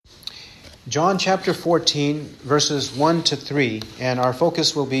John chapter 14, verses 1 to 3, and our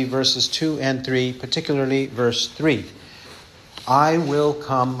focus will be verses 2 and 3, particularly verse 3. I will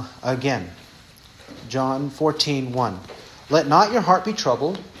come again. John 14, 1. Let not your heart be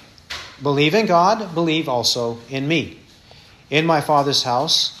troubled. Believe in God, believe also in me. In my Father's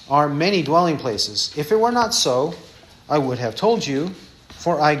house are many dwelling places. If it were not so, I would have told you,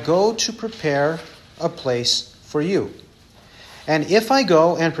 for I go to prepare a place for you. And if I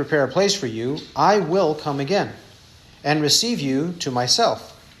go and prepare a place for you, I will come again and receive you to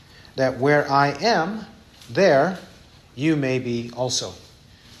myself, that where I am, there you may be also.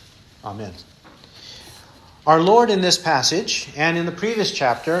 Amen. Our Lord in this passage and in the previous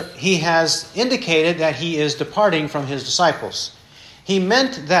chapter, he has indicated that he is departing from his disciples. He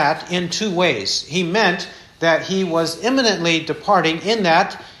meant that in two ways. He meant that he was imminently departing in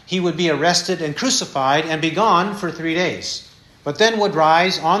that he would be arrested and crucified and be gone for 3 days, but then would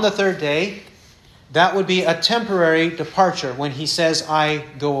rise on the third day. That would be a temporary departure when he says, I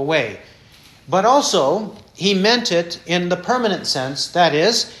go away. But also, he meant it in the permanent sense, that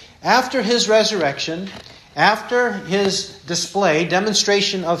is, after his resurrection, after his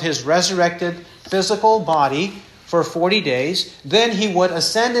demonstration of his resurrected physical body for 40 days, then he would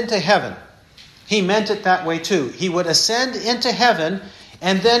ascend into heaven. He meant it that way too. He would ascend into heaven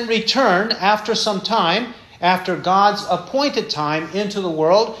and then return after some time, after God's appointed time, into the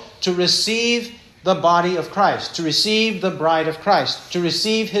world to receive the body of Christ, to receive the bride of Christ, to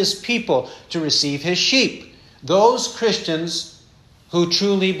receive his people, to receive his sheep, those Christians who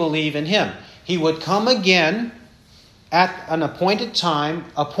truly believe in him. He would come again at an appointed time,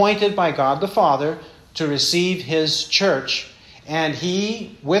 appointed by God the Father, to receive his church, and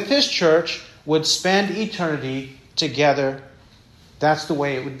he, with his church, would spend eternity together. That's the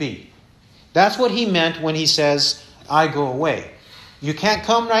way it would be. That's what he meant when he says, I go away. You can't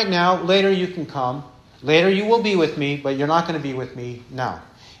come right now. Later you can come. Later you will be with me, but you're not going to be with me now.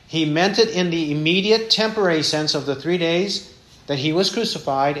 He meant it in the immediate temporary sense of the 3 days that he was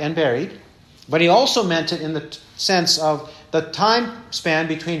crucified and buried. But he also meant it in the sense of the time span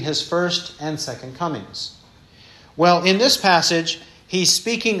between his first and second comings. Well, in this passage, he's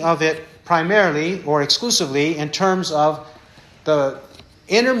speaking of it primarily or exclusively in terms of the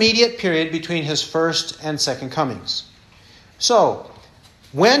intermediate period between his first and second comings. So,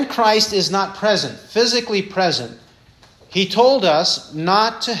 when Christ is not present, physically present, he told us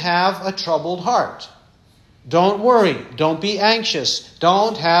not to have a troubled heart. Don't worry. Don't be anxious.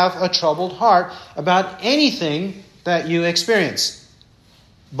 Don't have a troubled heart about anything that you experience.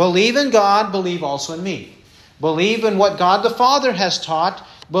 Believe in God, believe also in me. Believe in what God the Father has taught,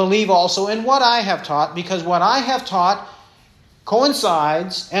 believe also in what I have taught, because what I have taught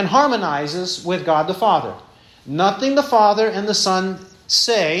coincides and harmonizes with God the Father. Nothing the Father and the Son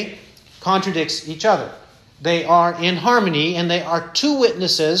say contradicts each other. They are in harmony, and they are two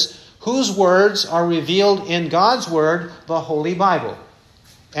witnesses whose words are revealed in God's Word, the Holy Bible.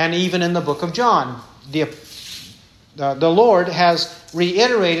 And even in the book of John, the Lord has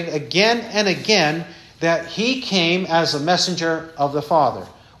reiterated again and again that he came as a messenger of the Father.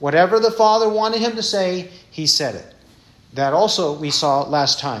 Whatever the Father wanted him to say, he said it. That also we saw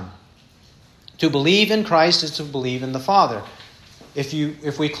last time. To believe in Christ is to believe in the Father.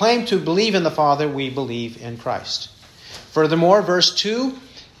 If we claim to believe in the Father, we believe in Christ. Furthermore, verse 2,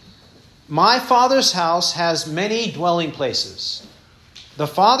 my Father's house has many dwelling places. The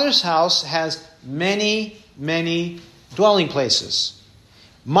Father's house has many, many dwelling places.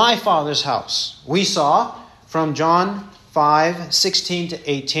 My Father's house. We saw from John 5:16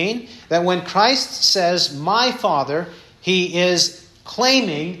 to 18 that when Christ says, my Father, he is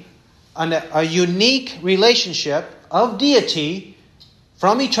claiming a unique relationship of deity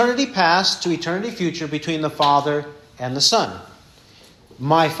from eternity past to eternity future between the Father and the Son.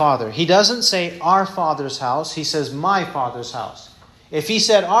 My Father. He doesn't say our Father's house. He says my Father's house. If he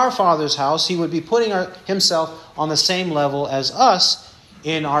said our Father's house, he would be putting himself on the same level as us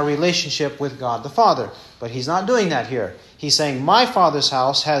in our relationship with God the Father. But he's not doing that here. He's saying my Father's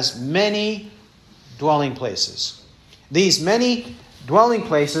house has many dwelling places. These many dwelling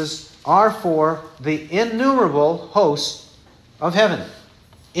places are for the innumerable hosts of heaven.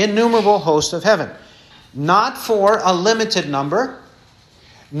 Innumerable hosts of heaven. Not for a limited number.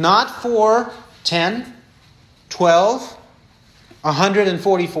 Not for 10, 12,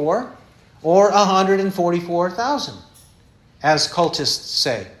 144, or 144,000, as cultists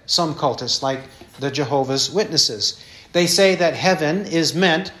say. Some cultists, like the Jehovah's Witnesses. They say that heaven is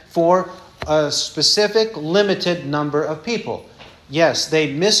meant for a specific limited number of people. Yes,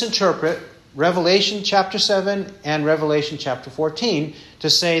 they misinterpret Revelation chapter 7 and Revelation chapter 14 to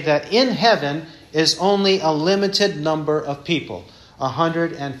say that in heaven is only a limited number of people,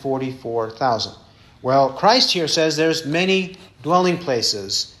 144,000. Well, Christ here says there's many dwelling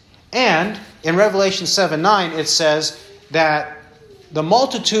places. And in Revelation 7:9 it says that the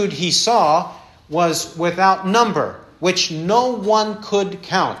multitude he saw was without number, which no one could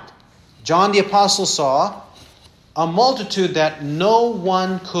count. John the Apostle saw a multitude that no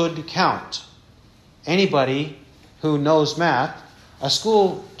one could count. Anybody who knows math, a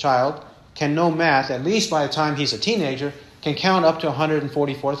school child can know math, at least by the time he's a teenager, can count up to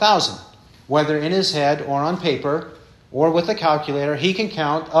 144,000. Whether in his head or on paper or with a calculator, he can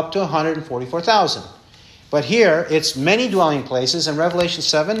count up to 144,000. But here, it's many dwelling places, and Revelation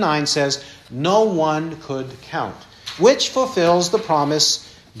 7:9 says, no one could count, which fulfills the promise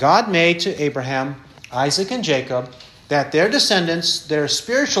God made to Abraham, Isaac, and Jacob, that their descendants, their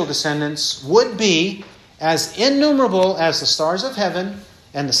spiritual descendants, would be as innumerable as the stars of heaven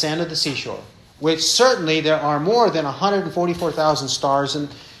and the sand of the seashore, which certainly there are more than 144,000 stars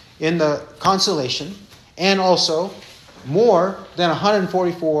in the constellation, and also more than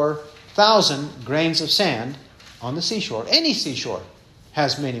 144,000 grains of sand on the seashore. Any seashore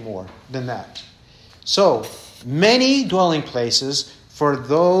has many more than that. So, many dwelling places for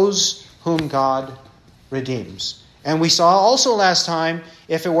those whom God redeems. And we saw also last time,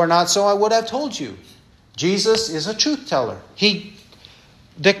 if it were not so, I would have told you. Jesus is a truth teller. He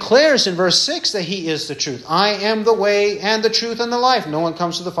declares in verse 6 that he is the truth. I am the way and the truth and the life. No one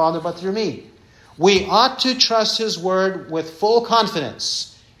comes to the Father but through me. We ought to trust his word with full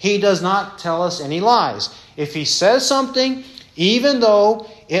confidence. He does not tell us any lies. If he says something, even though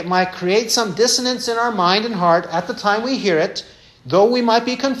it might create some dissonance in our mind and heart at the time we hear it, though we might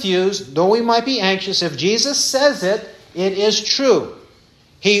be confused, though we might be anxious, if Jesus says it, it is true.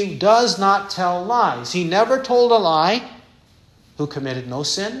 He does not tell lies. He never told a lie, who committed no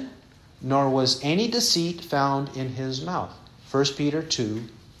sin, nor was any deceit found in his mouth. 1 Peter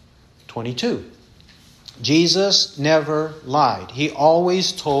 2:22. Jesus never lied. He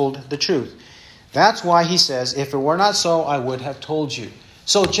always told the truth. That's why he says, if it were not so, I would have told you.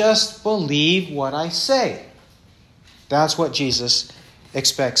 So just believe what I say. That's what Jesus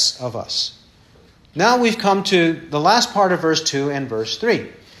expects of us. Now we've come to the last part of verse 2 and verse 3.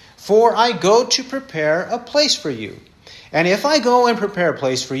 For I go to prepare a place for you. And if I go and prepare a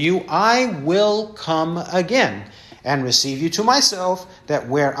place for you, I will come again and receive you to myself, that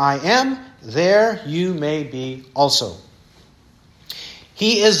where I am, there you may be also.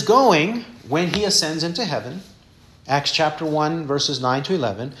 He is going, when he ascends into heaven, Acts chapter 1, verses 9 to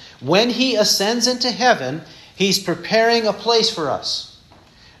 11, when he ascends into heaven, he's preparing a place for us.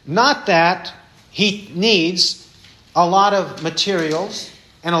 Not that he needs a lot of materials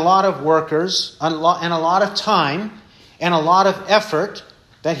and a lot of workers and a lot of time and a lot of effort,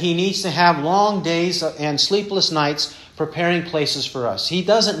 that he needs to have long days and sleepless nights preparing places for us. He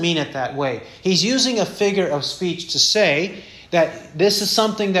doesn't mean it that way. He's using a figure of speech to say that this is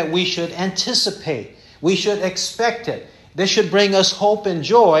something that we should anticipate. We should expect it. This should bring us hope and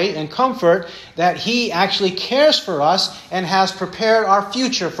joy and comfort that he actually cares for us and has prepared our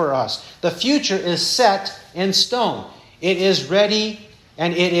future for us. The future is set in stone. It is ready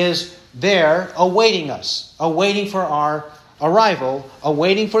and it is there awaiting us, awaiting for our arrival,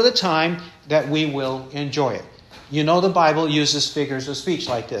 awaiting for the time that we will enjoy it. You know, the Bible uses figures of speech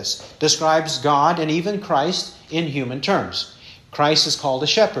like this, describes God and even Christ in human terms. Christ is called a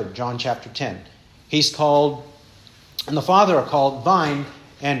shepherd, John chapter 10. He's called, and the Father are called vine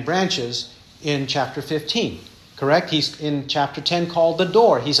and branches in chapter 15. Correct? He's in chapter 10 called the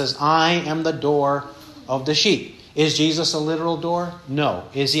door. He says, I am the door of the sheep. Is Jesus a literal door? No.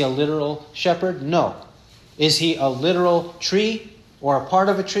 Is he a literal shepherd? No. Is he a literal tree or a part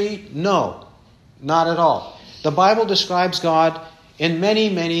of a tree? No, not at all. The Bible describes God in many,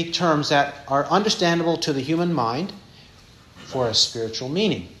 many terms that are understandable to the human mind for a spiritual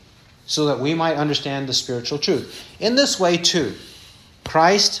meaning, so that we might understand the spiritual truth. In this way, too,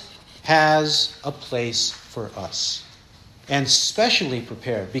 Christ has a place for us, and specially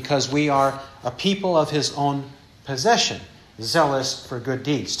prepared because we are a people of his own possession, zealous for good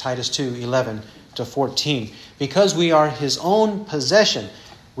deeds. Titus 2:11-14. Because we are his own possession,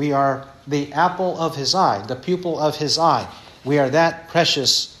 we are the apple of his eye, the pupil of his eye. We are that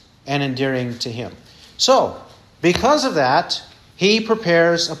precious and endearing to him. So, because of that, he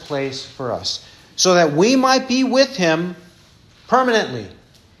prepares a place for us so that we might be with him permanently.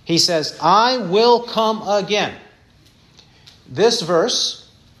 He says, I will come again. This verse,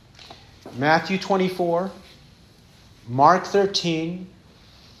 Matthew 24, Mark 13,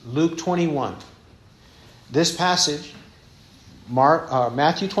 Luke 21. This passage,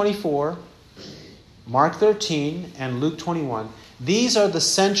 Matthew 24, Mark 13, and Luke 21, these are the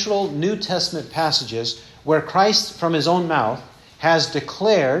central New Testament passages where Christ, from his own mouth, has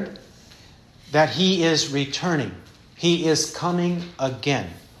declared that he is returning. He is coming again.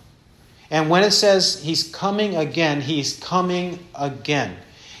 And when it says he's coming again, he's coming again.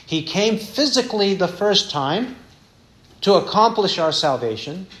 He came physically the first time to accomplish our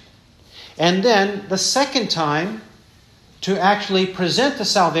salvation. And then the second time to actually present the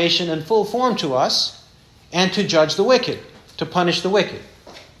salvation in full form to us and to judge the wicked, to punish the wicked.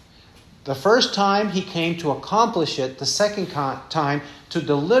 The first time he came to accomplish it, the second time to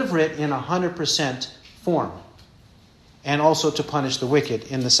deliver it in 100% form, and also to punish the wicked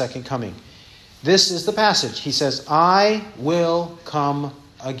in the second coming. This is the passage. He says, I will come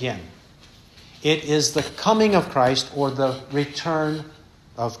again. It is the coming of Christ, or the return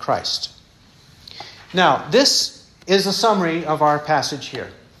of Christ. Now, this is a summary of our passage here.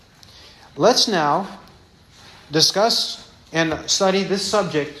 Let's now discuss and study this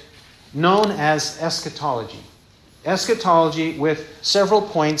subject known as eschatology. Eschatology with several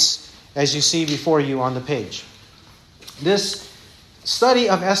points, as you see before you on the page. This study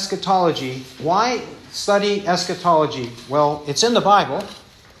of eschatology, why study eschatology? Well, it's in the Bible,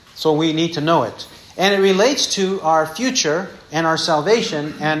 so we need to know it. And it relates to our future and our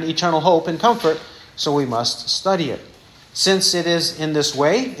salvation and eternal hope and comfort, so we must study it. Since it is in this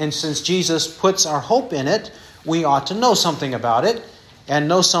way, and since Jesus puts our hope in it, we ought to know something about it, and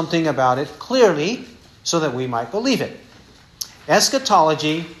know something about it clearly so that we might believe it.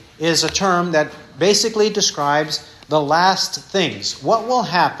 Eschatology is a term that basically describes the last things. What will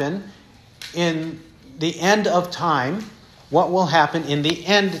happen in the end of time? What will happen in the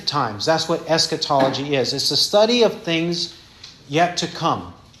end times? That's what eschatology is. It's the study of things yet to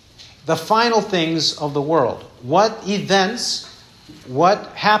come. The final things of the world. What events, what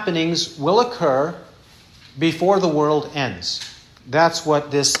happenings will occur before the world ends. That's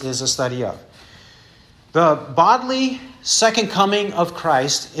what this is a study of. The bodily second coming of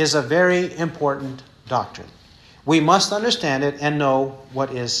Christ is a very important doctrine. We must understand it and know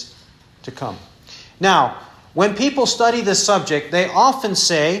what is to come. Now, when people study this subject, they often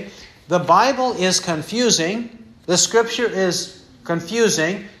say, the Bible is confusing, the Scripture is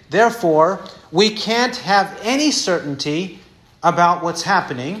confusing, therefore, we can't have any certainty about what's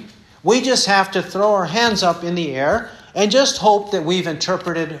happening. We just have to throw our hands up in the air and just hope that we've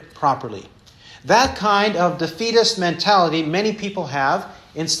interpreted properly. That kind of defeatist mentality many people have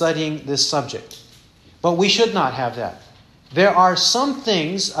in studying this subject. But we should not have that. There are some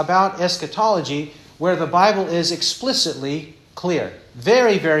things about eschatology where the Bible is explicitly clear.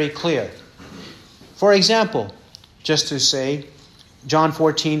 Very, very clear. For example, just to say, John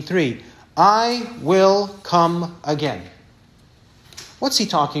 14:3, I will come again. What's he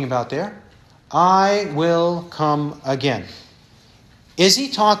talking about there? I will come again. Is he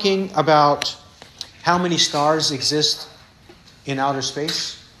talking about how many stars exist in outer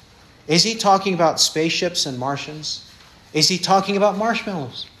space? Is he talking about spaceships and Martians? Is he talking about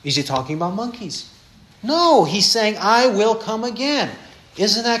marshmallows? Is he talking about monkeys? No, he's saying, I will come again.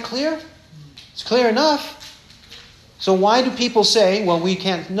 Isn't that clear? It's clear enough. So why do people say, well, we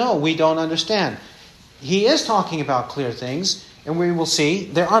can't know, we don't understand? He is talking about clear things, and we will see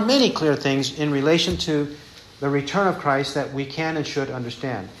there are many clear things in relation to the return of Christ that we can and should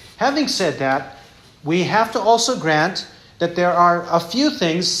understand. Having said that, we have to also grant that there are a few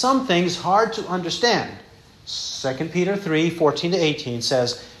things, some things hard to understand. 2 Peter 3:14-18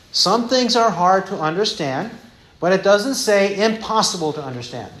 says, some things are hard to understand, but it doesn't say impossible to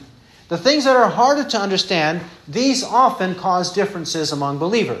understand. The things that are harder to understand, these often cause differences among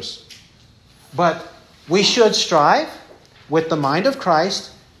believers. But we should strive with the mind of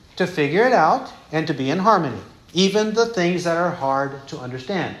Christ to figure it out and to be in harmony, even the things that are hard to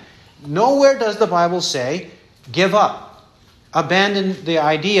understand. Nowhere does the Bible say, give up, abandon the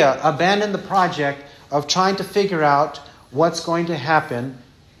idea, abandon the project of trying to figure out what's going to happen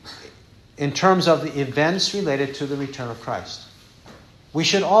in terms of the events related to the return of Christ. We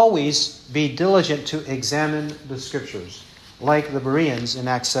should always be diligent to examine the Scriptures, like the Bereans in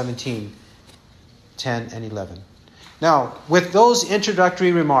Acts 17, 10 and 11. Now, with those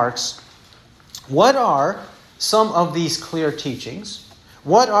introductory remarks, what are some of these clear teachings?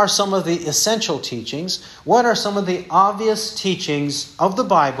 What are some of the essential teachings? What are some of the obvious teachings of the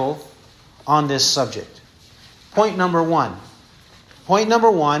Bible on this subject? Point number one. Point number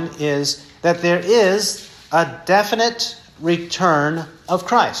one is that there is a definite return of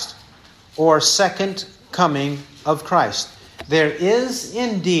Christ, or second coming of Christ. There is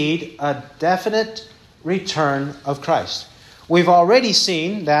indeed a definite return of Christ. We've already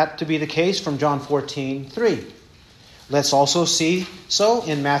seen that to be the case from John 14:3. Let's also see so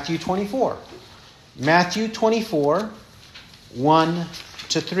in Matthew 24. Matthew 24, 1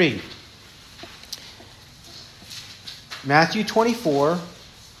 to 3. Matthew 24,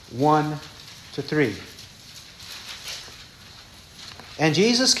 1 to 3. And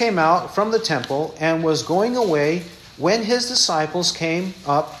Jesus came out from the temple and was going away when his disciples came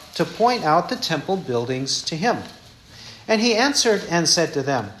up to point out the temple buildings to him. And he answered and said to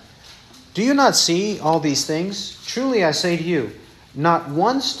them, Do you not see all these things? Truly I say to you, not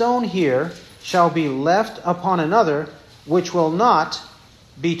one stone here shall be left upon another which will not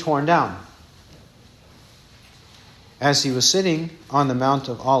be torn down. As he was sitting on the Mount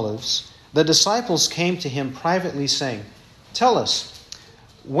of Olives, the disciples came to him privately, saying, Tell us,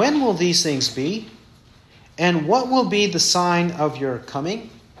 when will these things be? And what will be the sign of your coming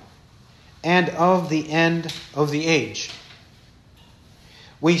and of the end of the age?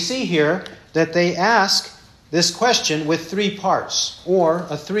 We see here that they ask this question with three parts, or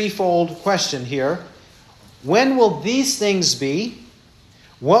a threefold question here. When will these things be?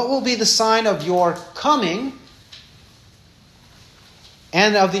 What will be the sign of your coming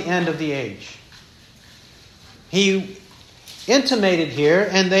and of the end of the age? He intimated here,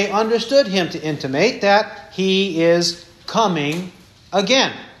 and they understood him to intimate that he is coming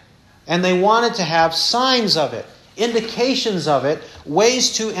again. And they wanted to have signs of it, indications of it,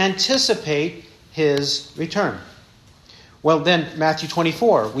 ways to anticipate his return. Well, then, Matthew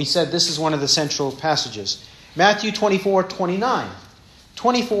 24. We said this is one of the central passages. Matthew 24, 29.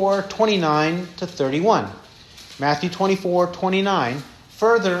 24, 29 to 31. Matthew 24, 29,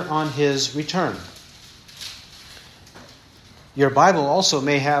 further on his return. Your Bible also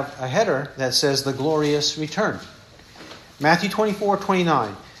may have a header that says the glorious return. Matthew 24,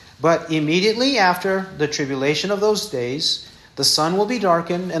 29. But immediately after the tribulation of those days, the sun will be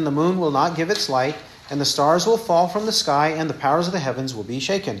darkened, and the moon will not give its light, and the stars will fall from the sky, and the powers of the heavens will be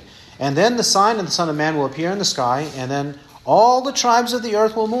shaken. And then the sign of the Son of Man will appear in the sky, and then all the tribes of the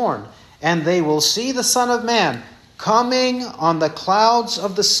earth will mourn, and they will see the Son of Man coming on the clouds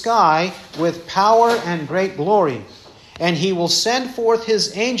of the sky with power and great glory. And he will send forth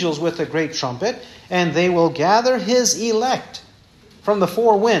his angels with a great trumpet, and they will gather his elect from the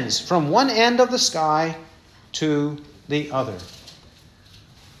four winds, from one end of the sky to the other.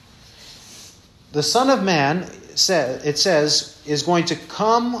 The Son of Man, it says, is going to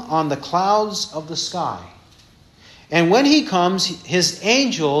come on the clouds of the sky. And when he comes, his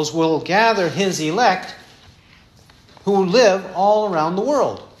angels will gather his elect who live all around the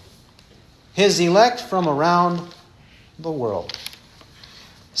world. His elect from around the world.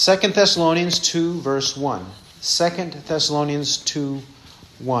 2 Thessalonians 2, verse 1. 2 Thessalonians 2,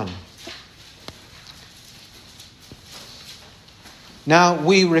 1. Now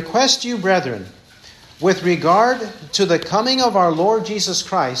we request you, brethren, with regard to the coming of our Lord Jesus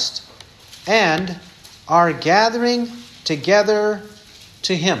Christ and our gathering together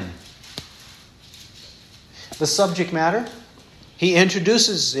to him. The subject matter, he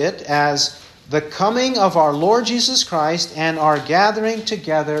introduces it as the coming of our Lord Jesus Christ and our gathering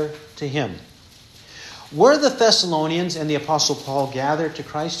together to him. Were the Thessalonians and the Apostle Paul gathered to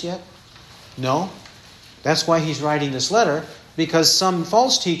Christ yet? No. That's why he's writing this letter, because some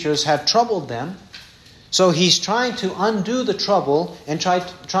false teachers had troubled them. So he's trying to undo the trouble and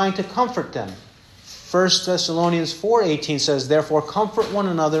trying to comfort them. 1 Thessalonians 4:18 says, Therefore comfort one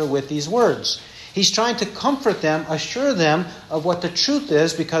another with these words. He's trying to comfort them, assure them of what the truth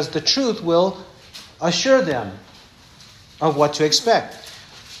is, because the truth will assure them of what to expect.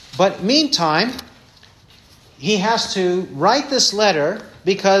 But meantime, he has to write this letter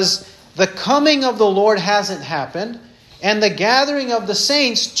because the coming of the Lord hasn't happened, and the gathering of the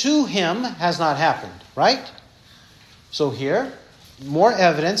saints to him has not happened, right? So here, more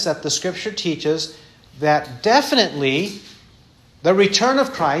evidence that the Scripture teaches that definitely the return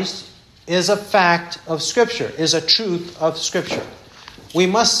of Christ is a fact of Scripture, is a truth of Scripture. We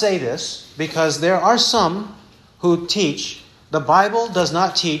must say this because there are some who teach the Bible does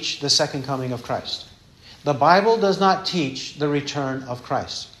not teach the second coming of Christ. The Bible does not teach the return of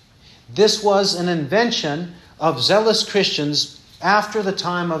Christ. This was an invention of zealous Christians after the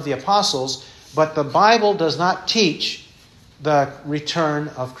time of the apostles, but the Bible does not teach the return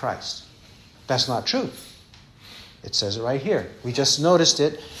of Christ. That's not true. It says it right here. We just noticed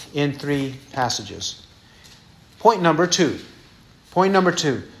it in 3 passages. Point number 2. Point number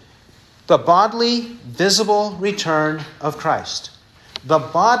 2. The bodily, visible return of Christ. The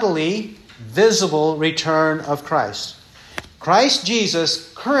bodily, visible return of Christ. Christ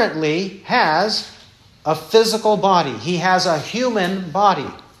Jesus currently has a physical body. He has a human body.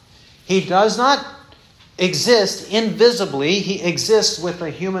 He does not exist invisibly. He exists with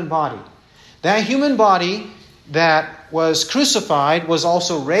a human body. That human body that was crucified was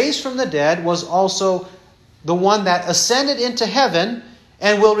also raised from the dead, was also the one that ascended into heaven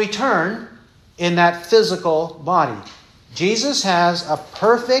and will return in that physical body. Jesus has a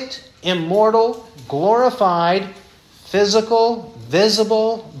perfect, immortal, glorified, physical,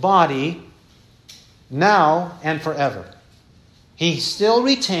 visible body now and forever. He still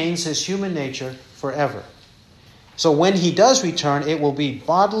retains his human nature forever. So when he does return, it will be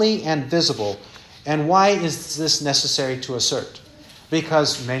bodily and visible. And why is this necessary to assert?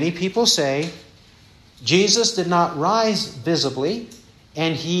 Because many people say Jesus did not rise visibly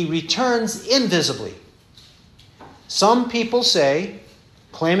and he returns invisibly. Some people say,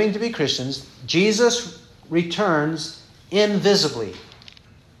 claiming to be Christians, Jesus returns invisibly,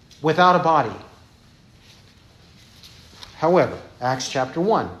 without a body. However, Acts chapter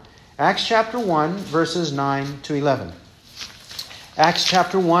 1. Acts chapter 1, verses 9 to 11. Acts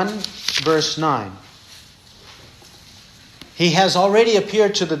chapter 1, verse 9. He has already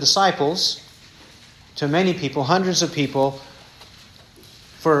appeared to the disciples, to many people, hundreds of people,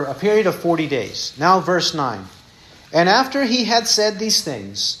 for a period of 40 days. Now verse 9. And after he had said these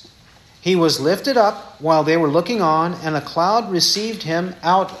things, he was lifted up while they were looking on, and a cloud received him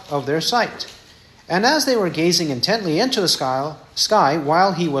out of their sight. And as they were gazing intently into the sky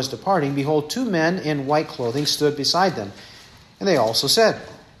while he was departing, behold, 2 men in white clothing stood beside them. And they also said,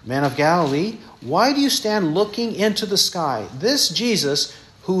 Men of Galilee, why do you stand looking into the sky? This Jesus,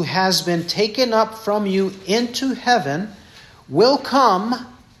 who has been taken up from you into heaven, will come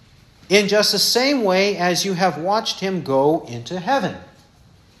in just the same way as you have watched him go into heaven.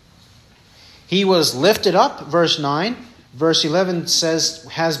 He was lifted up, verse 9. Verse 11 says,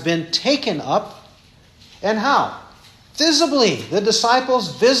 has been taken up. And how? Visibly. The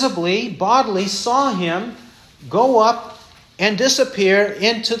disciples visibly, bodily saw him go up and disappear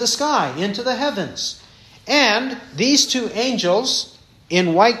into the sky, into the heavens. And these 2 angels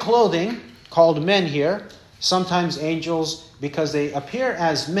in white clothing, called men here, sometimes angels, because they appear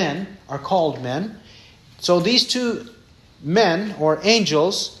as men, are called men. So these 2 men or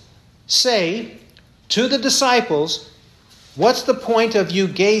angels say to the disciples, what's the point of you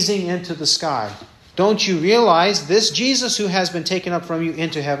gazing into the sky? Don't you realize this Jesus who has been taken up from you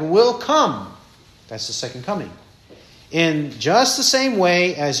into heaven will come? That's the second coming. In just the same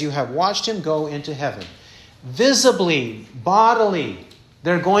way as you have watched him go into heaven. Visibly, bodily,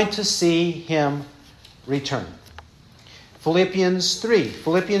 they're going to see him return. Philippians 3.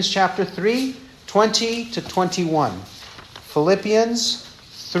 Philippians chapter 3, 20 to 21. Philippians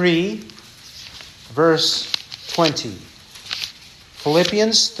 3, verse 20.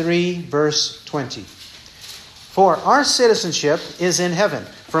 Philippians 3, verse 20. For our citizenship is in heaven,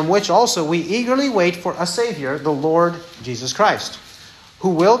 from which also we eagerly wait for a Savior, the Lord Jesus Christ, who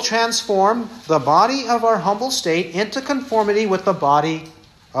will transform the body of our humble state into conformity with the body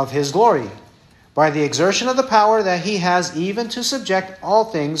of his glory, by the exertion of the power that he has even to subject all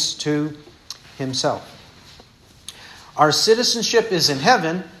things to himself. Our citizenship is in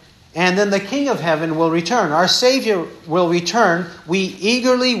heaven, and then the King of heaven will return. Our Savior will return. We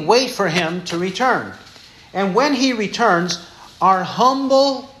eagerly wait for him to return. And when he returns, our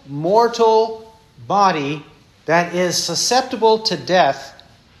humble, mortal body that is susceptible to death,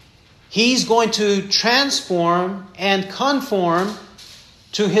 he's going to transform and conform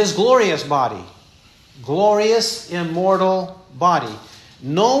to his glorious body. Glorious, immortal body.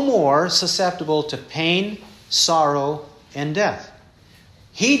 No more susceptible to pain, sorrow, and death.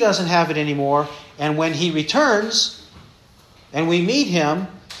 He doesn't have it anymore. And when he returns and we meet him,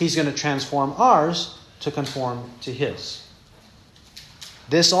 he's going to transform ours to conform to his.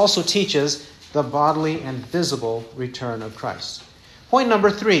 This also teaches the bodily and visible return of Christ. Point number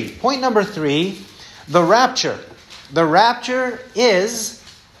 3. Point number 3, the rapture. The rapture is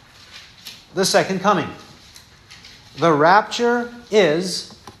the second coming. The rapture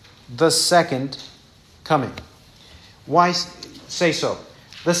is the second coming. Why say so?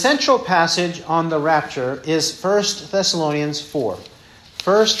 The central passage on the rapture is 1 Thessalonians 4.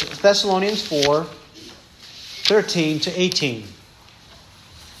 1 Thessalonians 4, 13 to 18.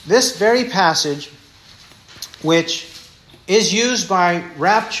 This very passage, which is used by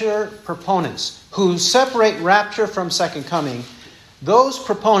rapture proponents who separate rapture from second coming, those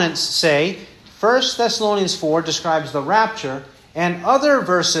proponents say 1 Thessalonians 4 describes the rapture, and other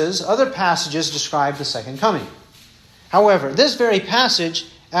verses, other passages describe the second coming. However, this very passage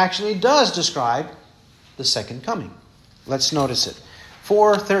actually does describe the second coming. Let's notice it.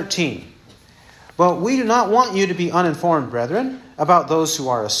 4:13. But we do not want you to be uninformed, brethren, about those who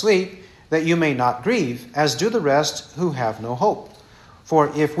are asleep, that you may not grieve, as do the rest who have no hope.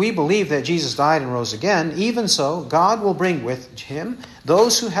 For if we believe that Jesus died and rose again, even so God will bring with him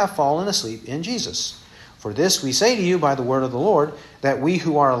those who have fallen asleep in Jesus. For this we say to you by the word of the Lord, that we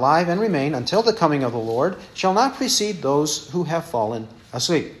who are alive and remain until the coming of the Lord shall not precede those who have fallen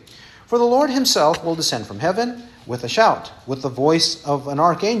asleep. For the Lord himself will descend from heaven with a shout, with the voice of an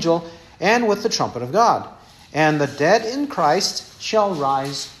archangel, and with the trumpet of God. And the dead in Christ shall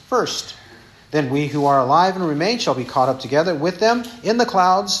rise first. Then we who are alive and remain shall be caught up together with them in the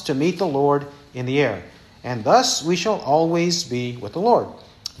clouds to meet the Lord in the air. And thus we shall always be with the Lord.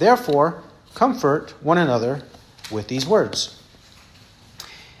 Therefore, comfort one another with these words.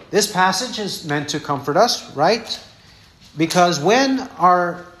 This passage is meant to comfort us, right? Because when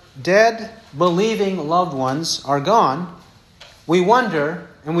our dead, believing loved ones are gone, we wonder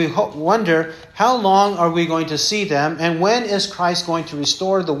how long are we going to see them, and when is Christ going to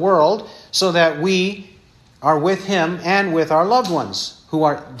restore the world so that we are with him and with our loved ones who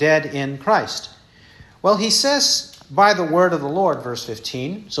are dead in Christ. Well, he says, by the word of the Lord, verse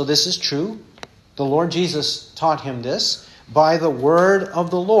 15. So this is true. The Lord Jesus taught him this. By the word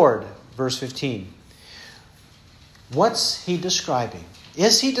of the Lord, verse 15. What's he describing?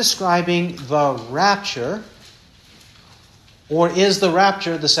 Is he describing the rapture, or is the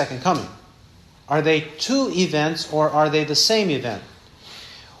rapture the second coming? Are they two events, or are they the same event?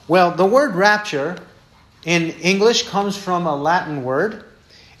 Well, the word rapture in English comes from a Latin word,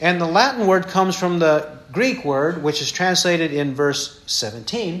 and the Latin word comes from the Greek word, which is translated in verse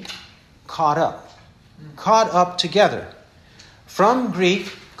 17, caught up. Caught up together. From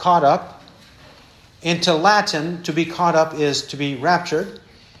Greek, caught up, into Latin, to be caught up is to be raptured.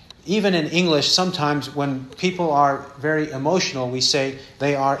 Even in English, sometimes when people are very emotional, we say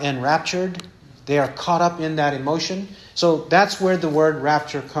they are enraptured. They are caught up in that emotion. So that's where the word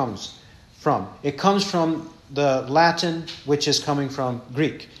rapture comes from. It comes from the Latin, which is coming from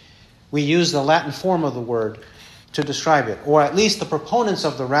Greek. We use the Latin form of the word to describe it. Or at least the proponents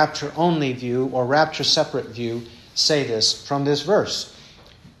of the rapture-only view or rapture-separate view say this from this verse.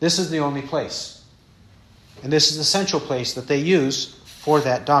 This is the only place. And this is the central place that they use for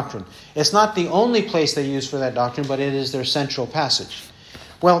that doctrine. It's not the only place they use for that doctrine, but it is their central passage.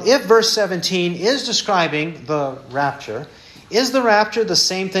 Well, if verse 17 is describing the rapture, is the rapture the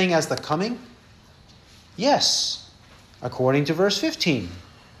same thing as the coming? Yes, according to verse 15.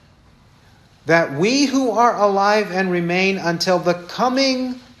 That we who are alive and remain until the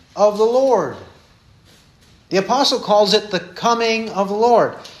coming of the Lord. The apostle calls it the coming of the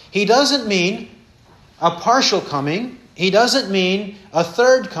Lord. He doesn't mean a partial coming. He doesn't mean a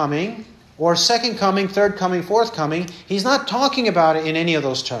third coming, or second coming, third coming, fourth coming. He's not talking about it in any of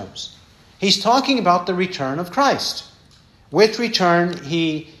those terms. He's talking about the return of Christ. With return,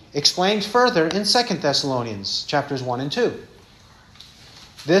 he explains further in 2 Thessalonians chapters 1 and 2.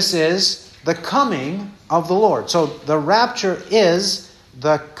 This is the coming of the Lord. So the rapture is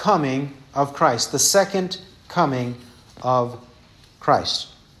the coming of Christ, the second coming of Christ.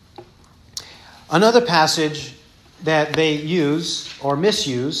 Another passage that they use or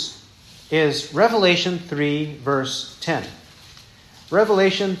misuse is Revelation 3, verse 10.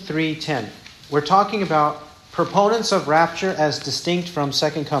 Revelation 3:10. We're talking about proponents of rapture as distinct from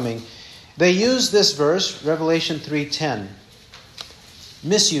second coming. They use this verse, Revelation 3:10.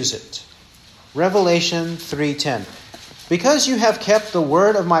 Misuse it. Revelation 3:10. Because you have kept the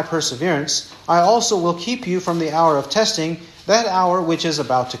word of my perseverance, I also will keep you from the hour of testing, that hour which is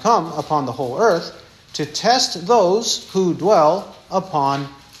about to come upon the whole earth, to test those who dwell upon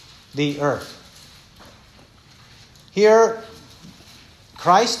the earth. Here,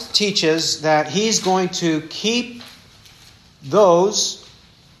 Christ teaches that he's going to keep those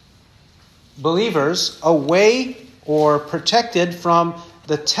believers away or protected from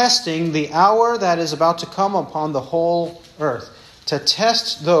the testing, the hour that is about to come upon the whole earth, to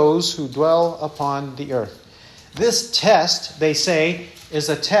test those who dwell upon the earth. This test, they say, is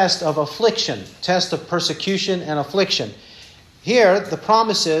a test of affliction, test of persecution and affliction. Here, the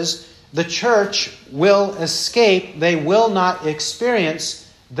promise is the church will escape. They will not experience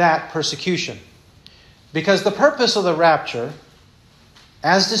that persecution. Because the purpose of the rapture,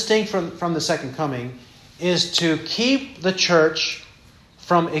 as distinct from the second coming, is to keep the church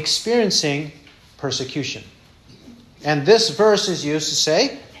from experiencing persecution. And this verse is used to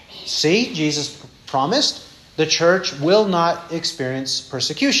say, see, Jesus promised, the church will not experience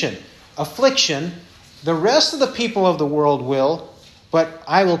persecution, affliction. The rest of the people of the world will, but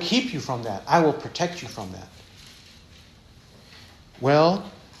I will keep you from that. I will protect you from that. Well,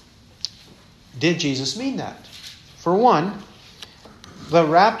 did Jesus mean that? For one, the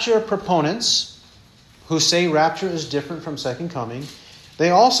rapture proponents who say rapture is different from second coming, they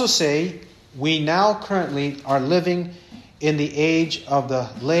also say we now currently are living in the age of the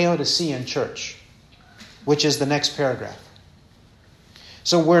Laodicean church, which is the next paragraph.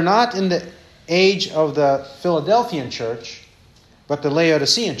 So we're not in the age of the Philadelphian church, but the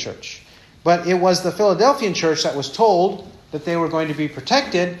Laodicean church. But it was the Philadelphian church that was told that they were going to be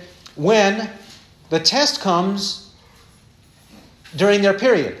protected when the test comes during their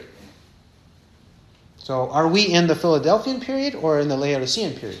period. So are we in the Philadelphian period or in the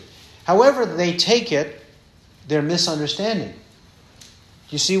Laodicean period? However they take it, they're misunderstanding.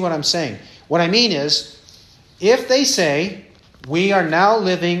 You see what I'm saying? What I mean is, if they say we are now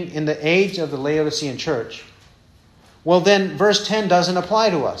living in the age of the Laodicean church, well then verse 10 doesn't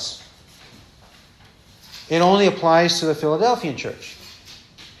apply to us. It only applies to the Philadelphian church.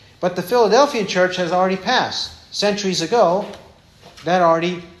 But the Philadelphian church has already passed. Centuries ago, that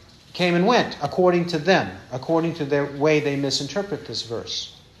already came and went, according to them, according to their way they misinterpret this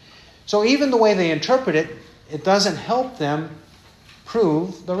verse. So even the way they interpret it, it doesn't help them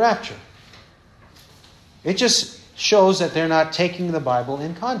prove the rapture. It just shows that they're not taking the Bible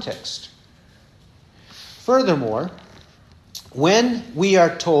in context. Furthermore, when we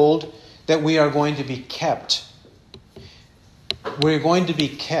are told that we are going to be kept, we're going to be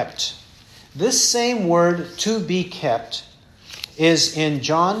kept. This same word, to be kept, is in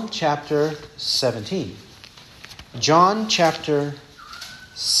John chapter 17. John chapter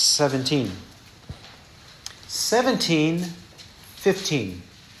 17. 15.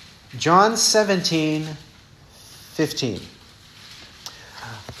 John 17:15.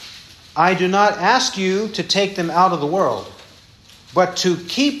 I do not ask you to take them out of the world, but to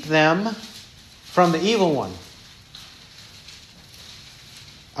keep them from the evil one.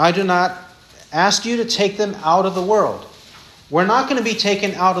 I do not ask you to take them out of the world. We're not going to be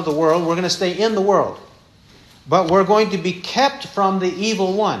taken out of the world. We're going to stay in the world. But we're going to be kept from the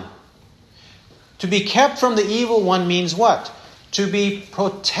evil one. To be kept from the evil one means what? To be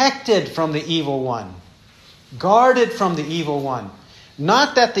protected from the evil one. Guarded from the evil one.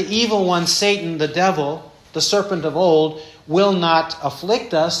 Not that the evil one, Satan, the devil, the serpent of old, will not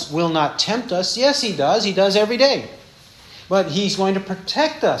afflict us, will not tempt us. Yes, he does. He does every day. But he's going to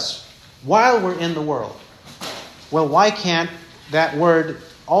protect us while we're in the world. Well, why can't that word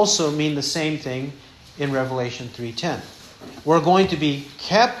also mean the same thing in Revelation 3:10? We're going to be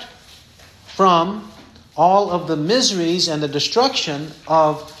kept from all of the miseries and the destruction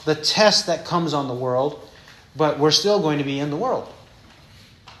of the test that comes on the world, but we're still going to be in the world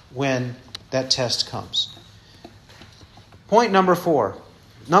when that test comes. Point number 4.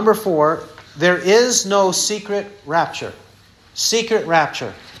 Number 4, there is no secret rapture. Secret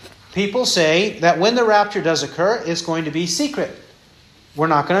rapture. People say that when the rapture does occur, it's going to be secret. We're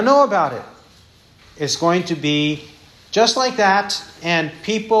not going to know about it. It's going to be just like that, and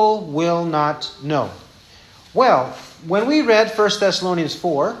people will not know. Well, when we read 1 Thessalonians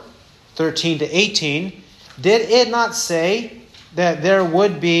 4:13-18, did it not say that there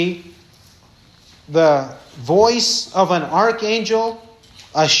would be the voice of an archangel,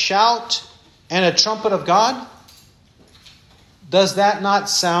 a shout, and a trumpet of God? Does that not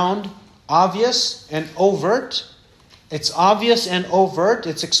sound obvious and overt? It's obvious and overt.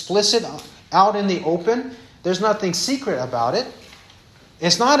 It's explicit, out in the open. There's nothing secret about it.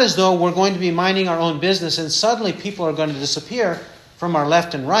 It's not as though we're going to be minding our own business and suddenly people are going to disappear from our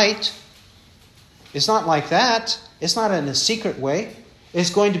left and right. It's not like that. It's not in a secret way. It's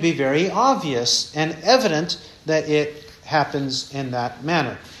going to be very obvious and evident that it happens in that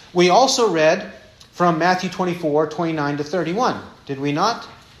manner. We also read from Matthew 24:29-31, did we not?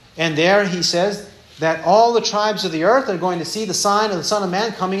 And there he says that all the tribes of the earth are going to see the sign of the Son of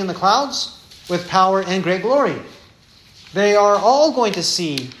Man coming in the clouds with power and great glory. They are all going to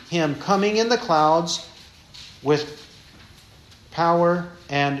see him coming in the clouds with power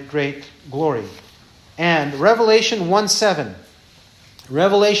and great glory. And Revelation 1:7.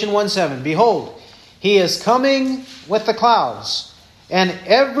 Revelation 1:7. Behold, he is coming with the clouds, and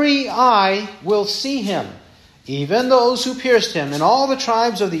every eye will see him, even those who pierced him, and all the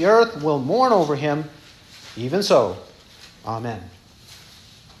tribes of the earth will mourn over him. Even so, amen.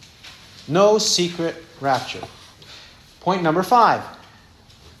 No secret rapture. Point number 5.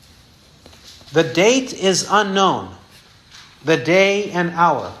 The date is unknown. The day and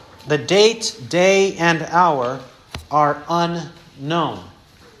hour. The date, day, and hour are unknown.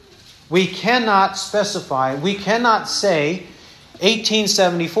 We cannot specify, we cannot say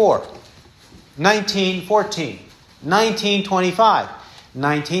 1874, 1914, 1925.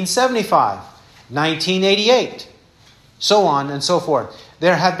 1975, 1988, so on and so forth.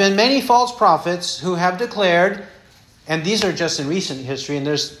 There have been many false prophets who have declared, and these are just in recent history, and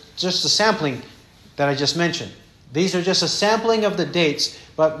there's just a sampling that I just mentioned. These are just a sampling of the dates,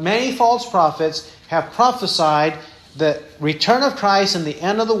 but many false prophets have prophesied the return of Christ and the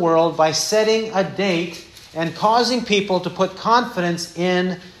end of the world by setting a date and causing people to put confidence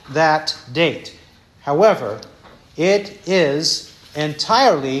in that date. However, it is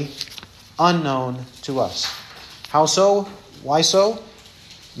entirely unknown to us. How so? Why so?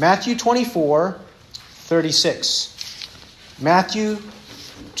 Matthew 24:36. Matthew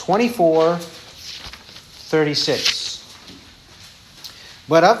 24:36.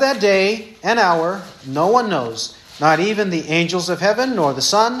 But of that day and hour no one knows, not even the angels of heaven, nor the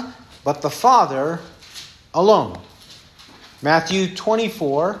Son, but the Father alone. Matthew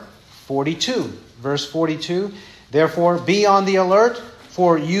 24:42. Verse 42. Therefore be on the alert,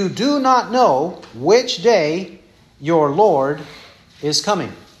 for you do not know which day your Lord is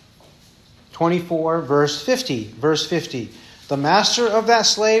coming. 24, verse 50. Verse 50. The master of that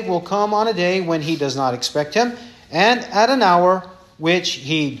slave will come on a day when he does not expect him, and at an hour which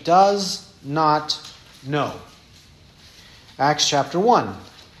he does not know. Acts chapter 1.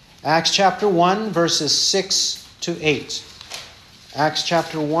 Acts chapter 1, verses 6 to 8. Acts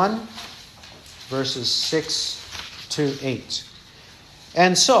chapter 1, verses 6 to 8.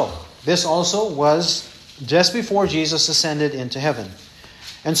 And so, this also was just before Jesus ascended into heaven.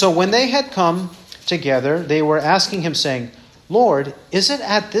 And so when they had come together, they were asking him, saying, Lord, is it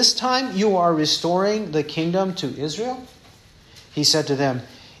at this time you are restoring the kingdom to Israel? He said to them,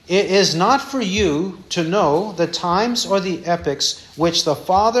 it is not for you to know the times or the epochs which the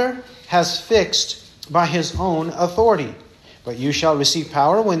Father has fixed by his own authority. But you shall receive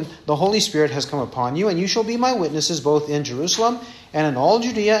power when the Holy Spirit has come upon you, and you shall be my witnesses both in Jerusalem and in all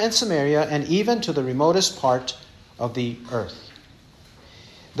Judea and Samaria and even to the remotest part of the earth.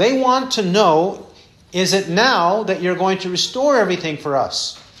 They want to know, is it now that you're going to restore everything for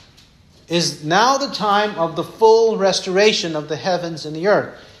us? Is now the time of the full restoration of the heavens and the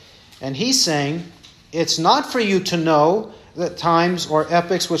earth? And he's saying, it's not for you to know the times or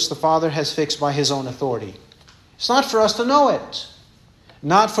epochs which the Father has fixed by his own authority. It's not for us to know it.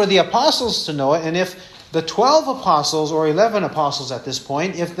 Not for the apostles to know it. And if the 12 apostles or 11 apostles at this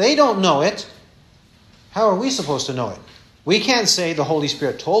point, if they don't know it, how are we supposed to know it? We can't say the Holy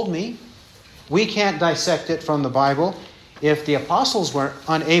Spirit told me. We can't dissect it from the Bible if the apostles were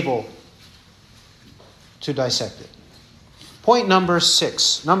unable to dissect it. Point number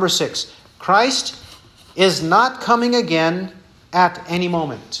 6. Number 6. Christ is not coming again at any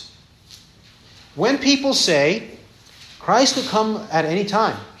moment. When people say, Christ could come at any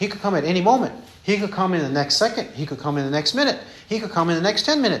time. He could come at any moment. He could come in the next second. He could come in the next minute. He could come in the next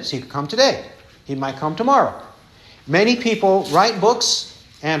 10 minutes. He could come today. He might come tomorrow. Many people write books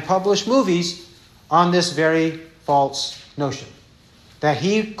and publish movies on this very false notion that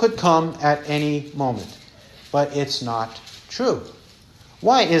he could come at any moment. But it's not true.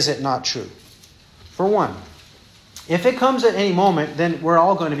 Why is it not true? For one, if it comes at any moment, then we're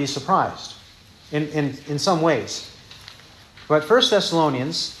all going to be surprised in some ways. But 1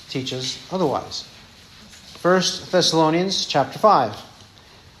 Thessalonians teaches otherwise. 1 Thessalonians chapter 5.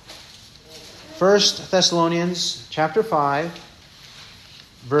 1 Thessalonians chapter 5,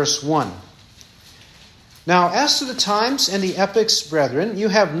 verse 1. Now, as to the times and the epochs, brethren, you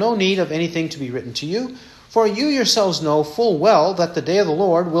have no need of anything to be written to you, for you yourselves know full well that the day of the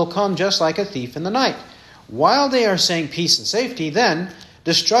Lord will come just like a thief in the night. While they are saying peace and safety, then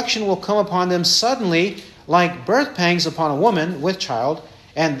destruction will come upon them suddenly, like birth pangs upon a woman with child,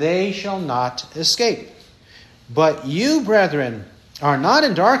 and they shall not escape. But you, brethren, are not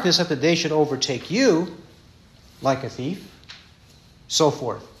in darkness that the day should overtake you like a thief. So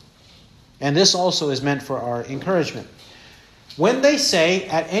forth. And this also is meant for our encouragement. When they say,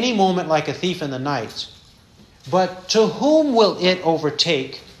 at any moment like a thief in the night, but to whom will it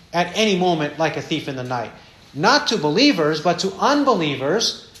overtake at any moment like a thief in the night? Not to believers, but to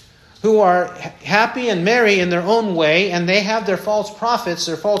unbelievers who are happy and merry in their own way, and they have their false prophets,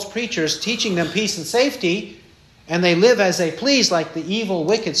 their false preachers teaching them peace and safety, and they live as they please like the evil,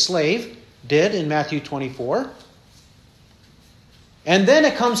 wicked slave did in Matthew 24. And then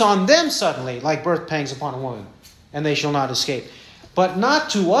it comes on them suddenly, like birth pangs upon a woman, and they shall not escape. But not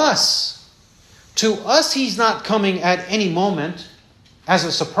to us. To us, he's not coming at any moment as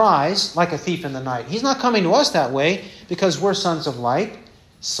a surprise, like a thief in the night. He's not coming to us that way because we're sons of light,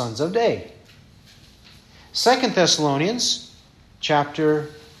 sons of day. 2 Thessalonians chapter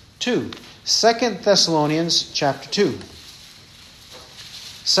 2. 2 Thessalonians chapter 2.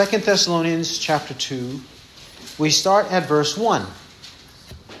 2 Thessalonians chapter 2. We start at verse 1.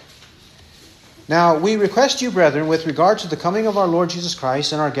 Now, we request you, brethren, with regard to the coming of our Lord Jesus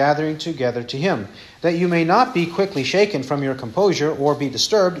Christ and our gathering together to him, that you may not be quickly shaken from your composure or be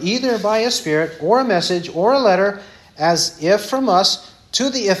disturbed, either by a spirit or a message or a letter, as if from us,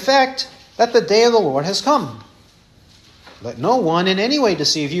 to the effect that the day of the Lord has come. Let no one in any way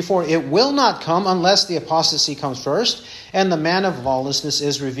deceive you, for it will not come unless the apostasy comes first, and the man of lawlessness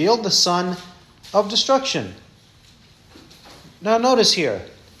is revealed, the son of destruction. Now notice here,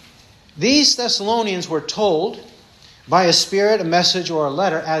 these Thessalonians were told by a spirit, a message, or a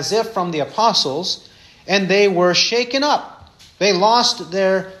letter, as if from the apostles, and they were shaken up. They lost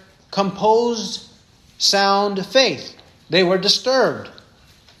their composed, sound faith. They were disturbed.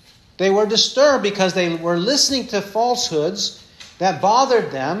 They were disturbed because they were listening to falsehoods that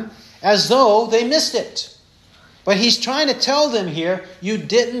bothered them as though they missed it. But he's trying to tell them here, you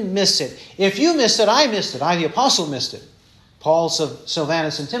didn't miss it. If you missed it, I missed it. I, the apostle, missed it. Paul,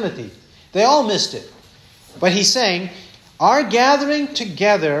 Silvanus, and Timothy. They all missed it. But he's saying, our gathering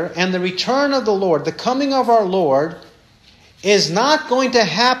together and the return of the Lord, the coming of our Lord, is not going to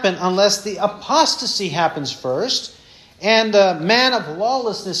happen unless the apostasy happens first and the man of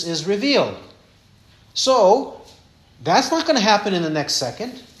lawlessness is revealed. So, that's not going to happen in the next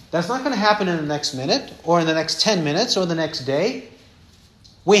second. That's not going to happen in the next minute or in the next 10 minutes or the next day.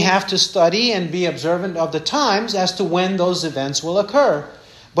 We have to study and be observant of the times as to when those events will occur.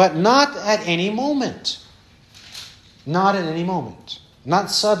 But not at any moment. Not at any moment.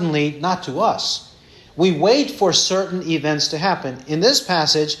 Not suddenly, not to us. We wait for certain events to happen. In this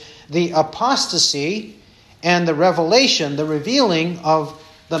passage, the apostasy and the revelation, the revealing of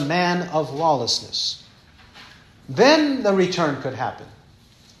the man of lawlessness. Then the return could happen.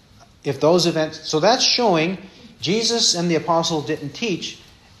 If those events... So that's showing Jesus and the apostle didn't teach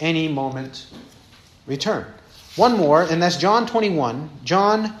any moment return. One more, and that's John 21.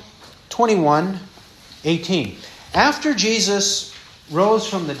 John 21, 18. After Jesus rose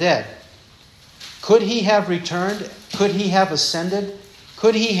from the dead, could he have returned? Could he have ascended?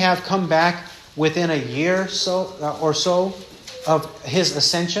 Could he have come back within a year or so of his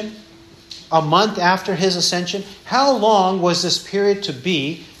ascension? A month after his ascension? How long was this period to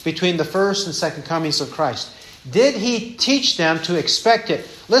be between the first and second comings of Christ? Did he teach them to expect it?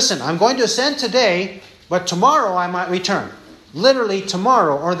 Listen, I'm going to ascend today, but tomorrow I might return. Literally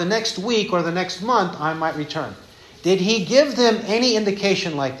tomorrow or the next week or the next month I might return. Did he give them any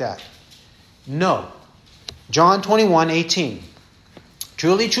indication like that? No. John 21, 18.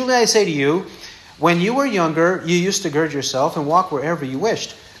 Truly, truly I say to you, when you were younger, you used to gird yourself and walk wherever you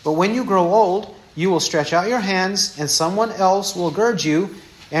wished. But when you grow old, you will stretch out your hands, and someone else will gird you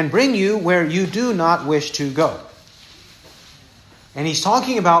and bring you where you do not wish to go. And he's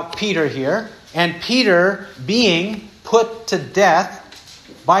talking about Peter here, and Peter being put to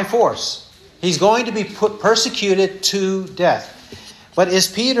death by force. He's going to be persecuted to death. But is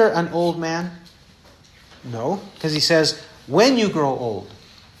Peter an old man? No, because he says, when you grow old,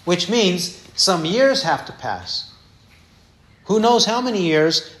 which means some years have to pass. Who knows how many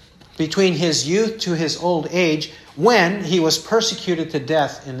years between his youth to his old age when he was persecuted to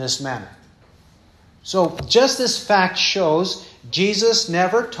death in this manner. So just this fact shows Jesus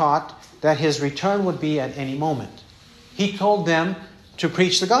never taught that his return would be at any moment. He told them to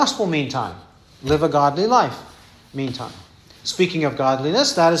preach the gospel meantime. Live a godly life meantime. Speaking of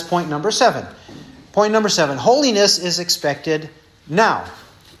godliness, that is point number 7. Point number 7. Holiness is expected now.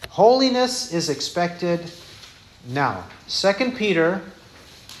 Holiness is expected now. 2 Peter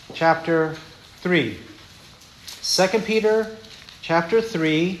chapter 3. 2 Peter chapter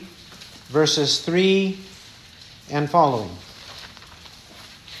 3, verses 3 and following.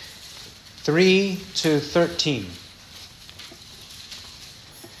 3 to 13.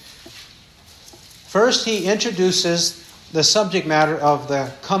 First, he introduces the subject matter of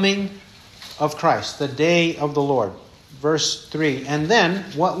the coming of Christ, the day of the Lord. Verse 3. And then,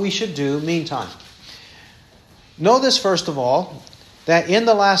 what we should do meantime. Know this first of all, that in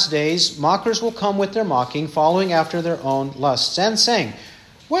the last days mockers will come with their mocking, following after their own lusts, and saying,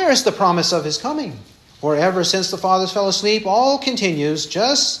 where is the promise of his coming? For ever since the fathers fell asleep, all continues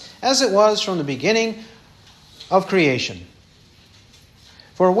just as it was from the beginning of creation.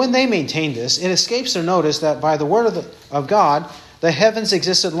 For when they maintain this, it escapes their notice that by the word of God, the heavens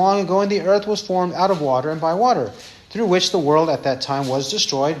existed long ago, and the earth was formed out of water and by water, through which the world at that time was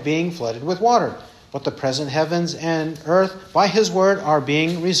destroyed, being flooded with water. But the present heavens and earth, by his word, are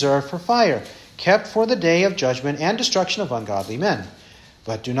being reserved for fire, kept for the day of judgment and destruction of ungodly men.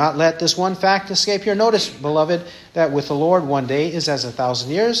 But do not let this one fact escape your notice, beloved, that with the Lord 1 day is as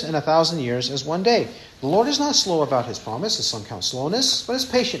 1,000 years, and 1,000 years as 1 day. The Lord is not slow about his promise, as some count slowness, but is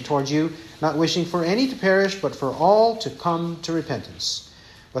patient towards you, not wishing for any to perish, but for all to come to repentance.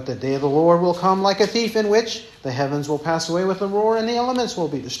 But the day of the Lord will come like a thief, in which the heavens will pass away with a roar, and the elements will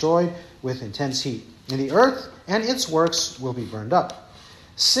be destroyed with intense heat. And the earth and its works will be burned up.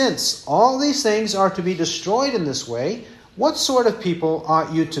 Since all these things are to be destroyed in this way, what sort of people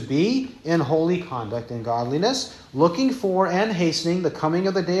ought you to be in holy conduct and godliness, looking for and hastening the coming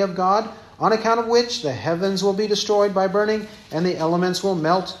of the day of God, on account of which the heavens will be destroyed by burning, and the elements will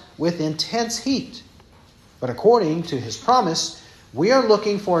melt with intense heat? But according to his promise, we are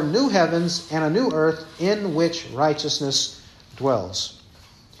looking for new heavens and a new earth in which righteousness dwells.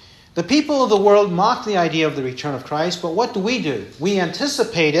 The people of the world mock the idea of the return of Christ, but what do? We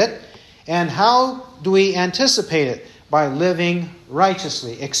anticipate it. And how do we anticipate it? By living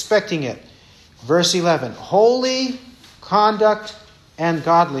righteously, expecting it. Verse 11, holy conduct and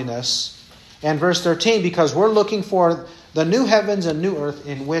godliness. And verse 13, because we're looking for the new heavens and new earth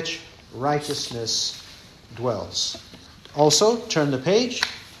in which righteousness dwells. Also, turn the page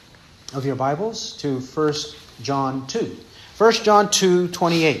of your Bibles to 1 John 2. 1 John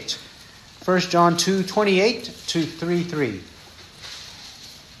 2:28. 1 John 2:28 to 3:3.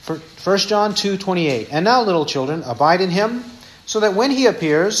 1 John 2:28. And now, little children, abide in him, so that when he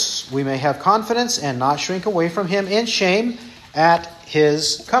appears, we may have confidence and not shrink away from him in shame at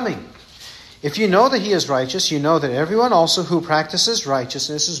his coming. If you know that he is righteous, you know that everyone also who practices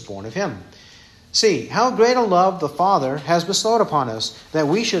righteousness is born of him. See, how great a love the Father has bestowed upon us, that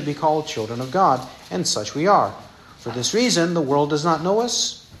we should be called children of God, and such we are. For this reason, the world does not know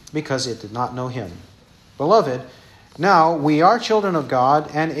us, because it did not know him. Beloved, now we are children of God,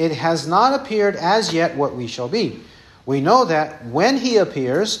 and it has not appeared as yet what we shall be. We know that when he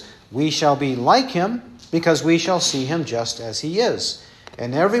appears, we shall be like him, because we shall see him just as he is.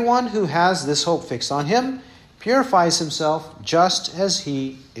 And everyone who has this hope fixed on him purifies himself just as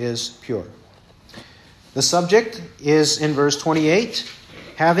he is pure. The subject is in verse 28,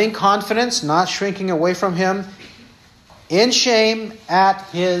 having confidence, not shrinking away from him, in shame at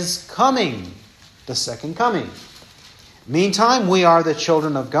his coming, the second coming. Meantime, we are the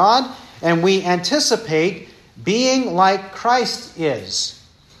children of God, and we anticipate being like Christ is.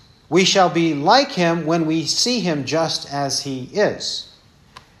 We shall be like him when we see him just as he is.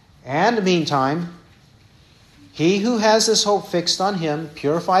 And meantime, he who has this hope fixed on him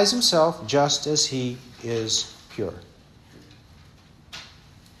purifies himself just as he is pure.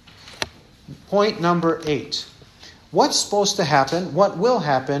 Point number 8. What's supposed to happen, what will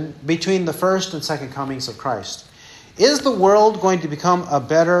happen between the first and second comings of Christ? Is the world going to become a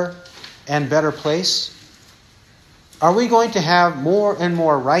better and better place? Are we going to have more and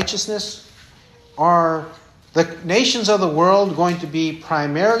more righteousness? Are the nations of the world going to be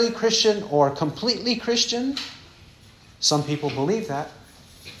primarily Christian or completely Christian? Some people believe that.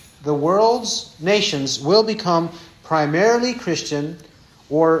 The world's nations will become primarily Christian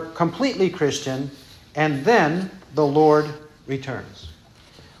or completely Christian, and then the Lord returns.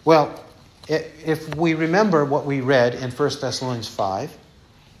 Well, if we remember what we read in 1 Thessalonians 5,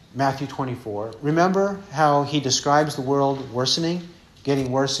 Matthew 24, remember how he describes the world worsening,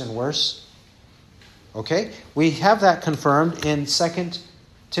 getting worse and worse? Okay, we have that confirmed in 2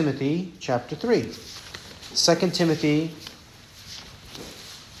 Timothy chapter 3. 2 Timothy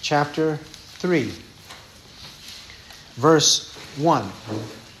chapter 3, verse 1.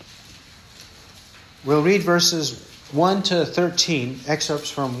 We'll read verses 1 to 13,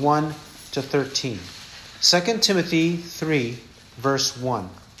 excerpts from 1 to 13. 2 Timothy 3, verse 1.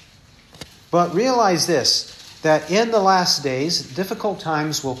 But realize this, that in the last days difficult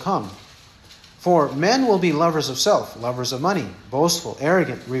times will come. For men will be lovers of self, lovers of money, boastful,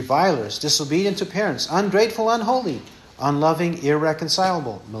 arrogant, revilers, disobedient to parents, ungrateful, unholy, unloving,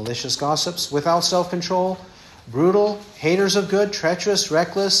 irreconcilable, malicious gossips, without self-control, brutal, haters of good, treacherous,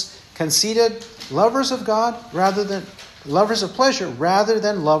 reckless, conceited, lovers of pleasure rather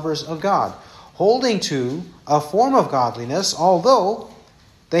than lovers of God, holding to a form of godliness, although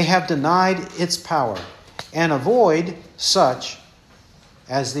they have denied its power, and avoid such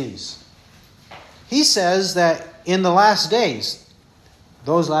as these. He says that in the last days,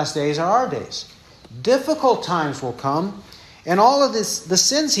 those last days are our days, difficult times will come, and all of the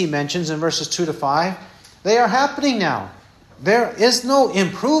sins he mentions in verses 2 to 5, they are happening now. There is no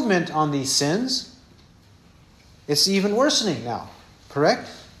improvement on these sins. It's even worsening now. Correct?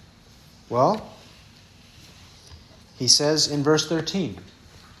 Well, he says in verse 13,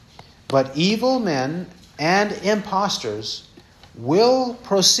 but evil men and impostors will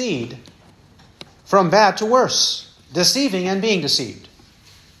proceed from bad to worse, deceiving and being deceived.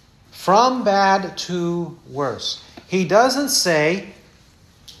 From bad to worse. He doesn't say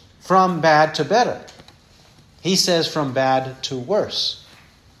from bad to better. He says from bad to worse.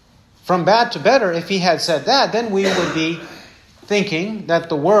 From bad to better, if he had said that, then we would be thinking that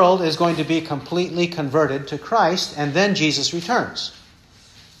the world is going to be completely converted to Christ and then Jesus returns.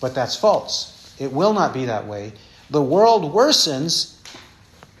 But that's false. It will not be that way. The world worsens,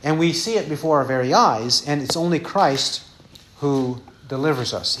 and we see it before our very eyes, and it's only Christ who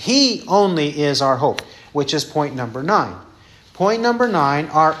delivers us. He only is our hope, which is point number 9. Point number 9,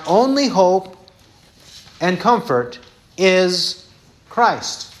 our only hope and comfort is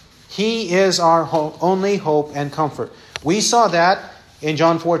Christ. He is our only hope and comfort. We saw that in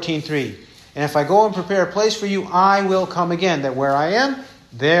John 14:3. And if I go and prepare a place for you, I will come again, that where I am,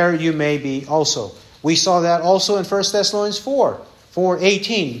 there you may be also. We saw that also in 1 Thessalonians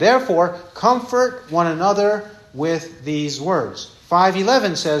 4:18. Therefore, comfort one another with these words.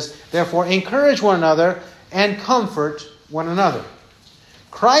 5:11 says, therefore, encourage one another and comfort one another.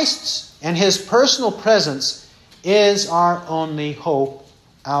 Christ's and his personal presence is our only hope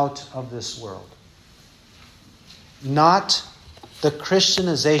out of this world. Not the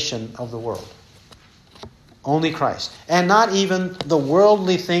Christianization of the world. Only Christ. And not even the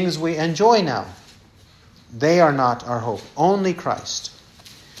worldly things we enjoy now. They are not our hope. Only Christ.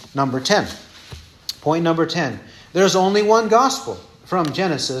 Number 10. Point number 10. There's only one gospel from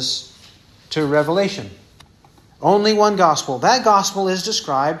Genesis to Revelation. Only one gospel. That gospel is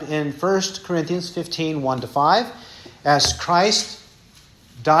described in 1 Corinthians 15, 1-5, as Christ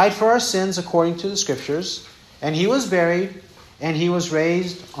died for our sins according to the Scriptures, and he was buried, and he was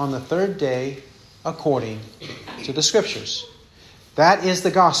raised on the third day according to the Scriptures. That is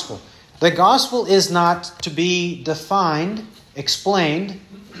the gospel. The gospel is not to be defined, explained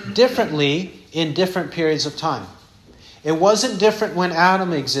differently in different periods of time. It wasn't different when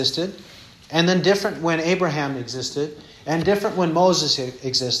Adam existed, and then different when Abraham existed, and different when Moses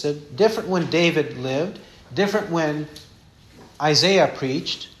existed, different when David lived, different when Isaiah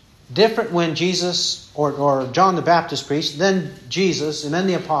preached, different when Jesus or John the Baptist preached, then Jesus, and then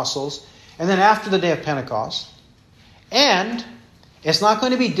the apostles, and then after the day of Pentecost. And it's not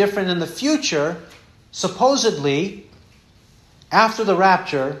going to be different in the future, supposedly, after the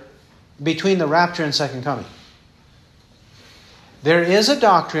rapture, between the rapture and second coming. There is a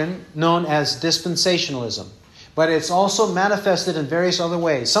doctrine known as dispensationalism, but it's also manifested in various other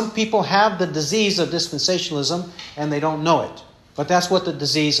ways. Some people have the disease of dispensationalism and they don't know it, but that's what the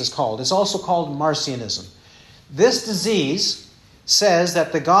disease is called. It's also called Marcionism. This disease says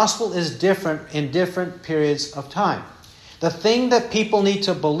that the gospel is different in different periods of time. The thing that people need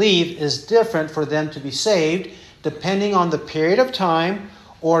to believe is different for them to be saved, depending on the period of time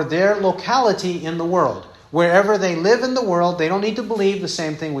or their locality in the world. Wherever they live in the world, they don't need to believe the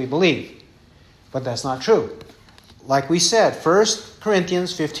same thing we believe. But that's not true. Like we said, 1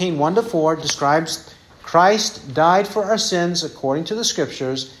 Corinthians 15, 1-4 describes Christ died for our sins according to the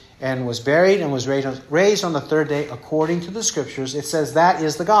Scriptures and was buried and was raised on the third day according to the Scriptures. It says that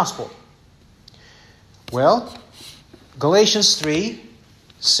is the gospel. Well, Galatians 3,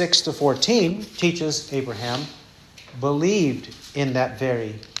 6-14 teaches Abraham believed in that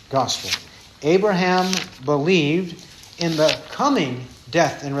very gospel. Abraham believed in the coming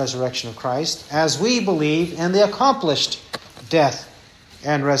death and resurrection of Christ as we believe in the accomplished death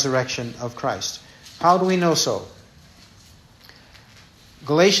and resurrection of Christ. How do we know so?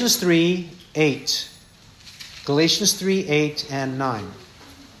 Galatians 3, 8. Galatians 3, 8 and 9.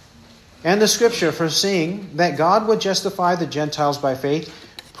 And the Scripture, foreseeing that God would justify the Gentiles by faith,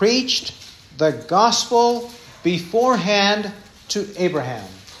 preached the gospel beforehand to Abraham.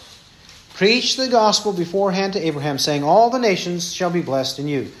 Preached the gospel beforehand to Abraham, saying, all the nations shall be blessed in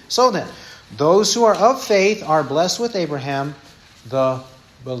you. So then, those who are of faith are blessed with Abraham, the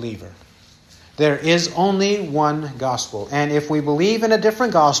believer. There is only one gospel. And if we believe in a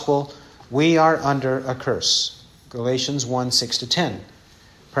different gospel, we are under a curse. Galatians 1, 6-10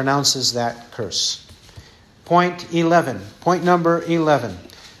 pronounces that curse. Point 11. Point number 11.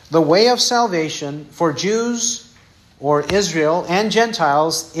 The way of salvation for Jews or Israel and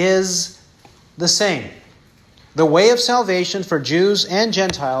Gentiles is the same. The way of salvation for Jews and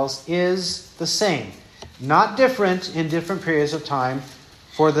Gentiles is the same. Not different in different periods of time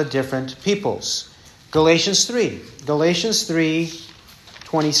for the different peoples. Galatians 3. Galatians 3,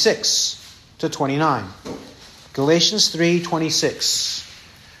 26-29. Galatians 3, 26.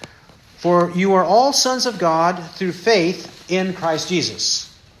 For you are all sons of God through faith in Christ Jesus.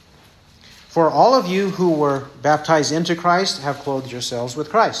 For all of you who were baptized into Christ have clothed yourselves with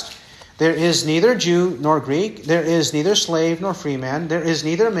Christ. There is neither Jew nor Greek, there is neither slave nor free man, there is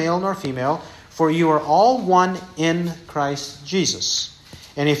neither male nor female, for you are all one in Christ Jesus.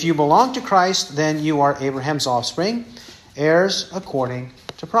 And if you belong to Christ, then you are Abraham's offspring, heirs according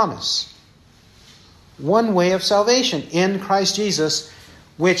to promise. One way of salvation in Christ Jesus,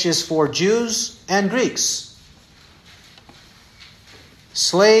 which is for Jews and Greeks.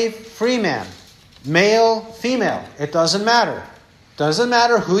 Slave, free man, male, female, it doesn't matter. Doesn't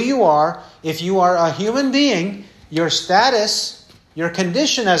matter who you are. If you are a human being, your status, your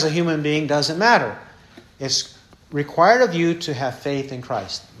condition as a human being doesn't matter. It's required of you to have faith in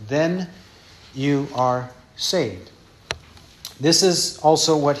Christ. Then you are saved. This is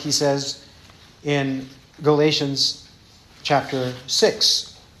also what he says in Galatians chapter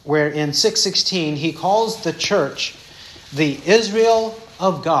 6, where in 6:16 he calls the church the Israel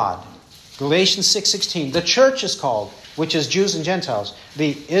of God. Galatians 6:16. The church is called, which is Jews and Gentiles,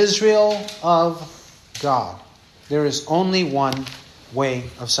 the Israel of God. There is only one way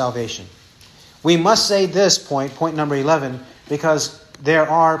of salvation. We must say this point number 11, because there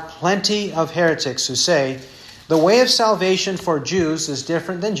are plenty of heretics who say the way of salvation for Jews is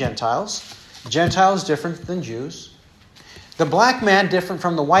different than Gentiles. Gentiles different than Jews. The black man different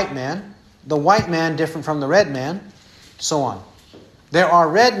from the white man. The white man different from the red man. So on. There are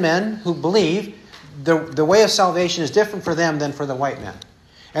red men who believe the way of salvation is different for them than for the white man.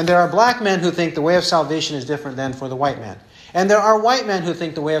 And there are black men who think the way of salvation is different than for the white man. And there are white men who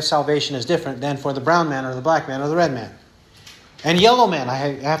think the way of salvation is different than for the brown man or the black man or the red man. And yellow men, I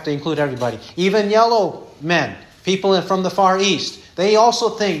have to include everybody. Even yellow men, people from the Far East, they also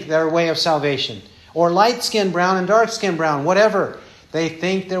think their way of salvation. Or light-skinned brown and dark-skinned brown, whatever. They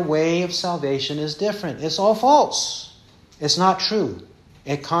think their way of salvation is different. It's all false. It's not true.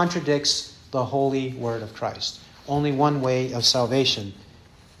 It contradicts the holy word of Christ. Only one way of salvation,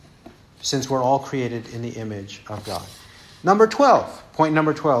 since we're all created in the image of God. Number 12, point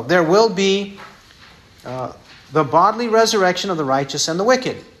number 12. There will be the bodily resurrection of the righteous and the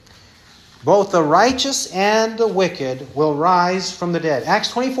wicked. Both the righteous and the wicked will rise from the dead. Acts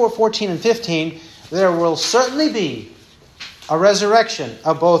 24:14 and 15, there will certainly be a resurrection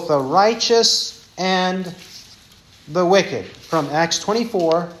of both the righteous and the wicked. From Acts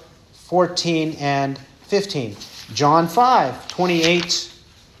 24:14 and 15. John 5:28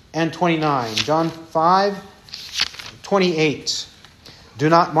 and 29. John 5:28. Do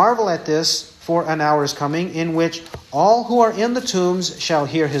not marvel at this, for an hour is coming in which all who are in the tombs shall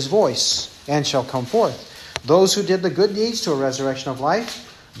hear his voice and shall come forth. Those who did the good deeds to a resurrection of life,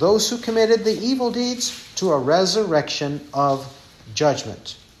 those who committed the evil deeds to a resurrection of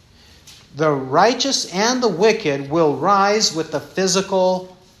judgment. The righteous and the wicked will rise with the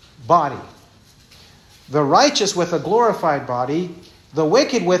physical body. The righteous with a glorified body, the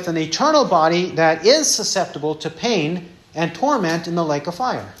wicked with an eternal body that is susceptible to pain and torment in the lake of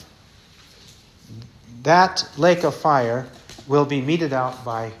fire. That lake of fire will be meted out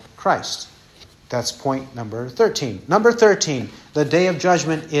by Christ. That's point number 13. Number 13, the day of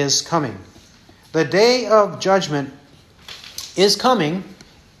judgment is coming. The day of judgment is coming,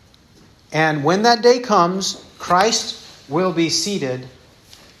 and when that day comes, Christ will be seated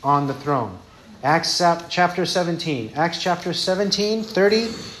on the throne. Acts chapter 17. Acts chapter 17,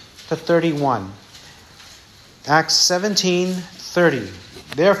 30 to 31. Acts 17:30.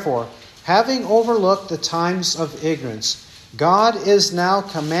 Therefore, having overlooked the times of ignorance, God is now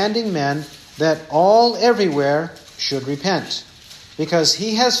commanding men that all everywhere should repent, because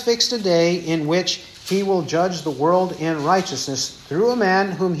he has fixed a day in which he will judge the world in righteousness through a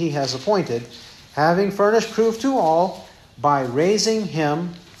man whom he has appointed, having furnished proof to all by raising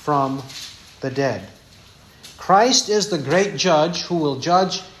him from the dead. Christ is the great judge who will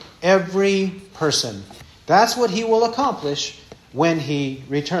judge every person. That's what he will accomplish when he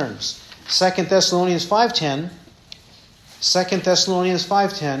returns. 2 Thessalonians 5:10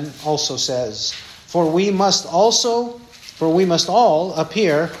 also says, For we must all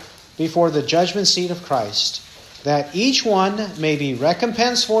appear before the judgment seat of Christ, that each one may be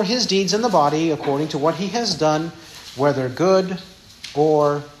recompensed for his deeds in the body according to what he has done, whether good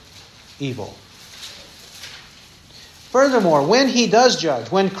or evil. Furthermore, when he does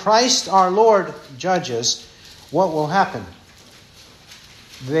judge, when Christ our Lord judges, what will happen?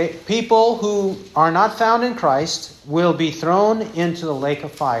 The people who are not found in Christ will be thrown into the lake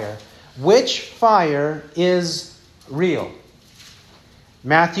of fire, which fire is real.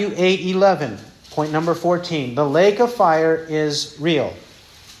 Matthew 8:11, point number 14. The lake of fire is real.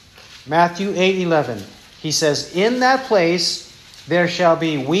 Matthew 8:11. He says, In that place there shall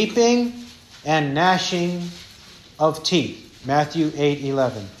be weeping and gnashing of teeth. Matthew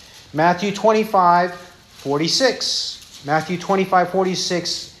 8:11. Matthew 25:46. Matthew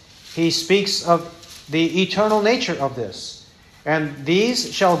 25:46, he speaks of the eternal nature of this. And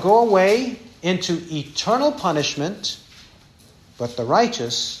these shall go away into eternal punishment, but the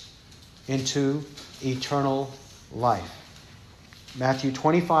righteous into eternal life. Matthew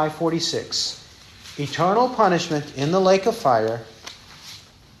 25:46. Eternal punishment in the lake of fire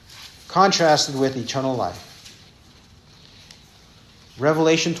contrasted with eternal life.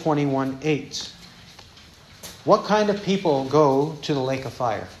 Revelation 21:8. What kind of people go to the lake of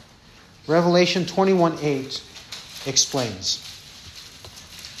fire? Revelation 21:8 explains.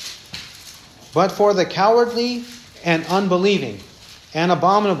 But for the cowardly and unbelieving and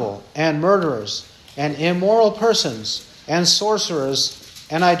abominable and murderers and immoral persons and sorcerers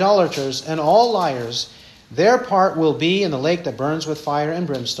and idolaters and all liars, their part will be in the lake that burns with fire and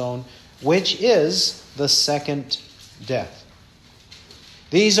brimstone, which is the second death.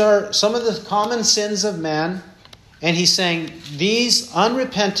 These are some of the common sins of man, and he's saying these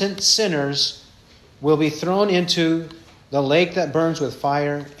unrepentant sinners will be thrown into the lake that burns with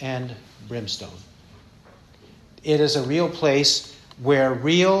fire and brimstone. It is a real place where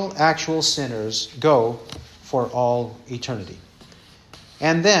real, actual sinners go for all eternity.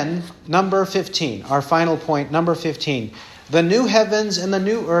 And then, number 15, our final point, number 15. The new heavens and the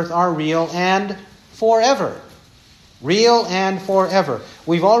new earth are real and forever. Real and forever.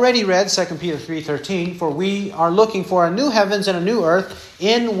 We've already read 2 Peter 3:13, for we are looking for a new heavens and a new earth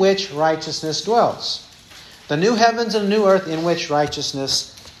in which righteousness dwells. The new heavens and a new earth in which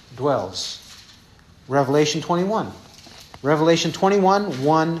righteousness dwells. Revelation 21. Revelation 21,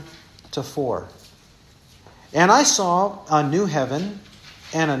 1-4. And I saw a new heaven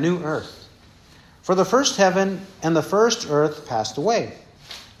and a new earth. For the first heaven and the first earth passed away,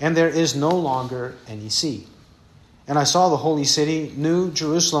 and there is no longer any sea. And I saw the holy city, New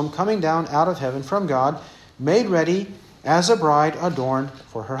Jerusalem, coming down out of heaven from God, made ready as a bride adorned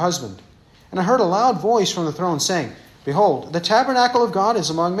for her husband. And I heard a loud voice from the throne saying, Behold, the tabernacle of God is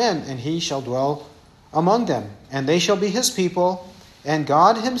among men, and he shall dwell among them. And they shall be his people, and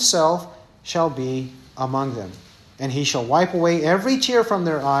God himself shall be among them. And he shall wipe away every tear from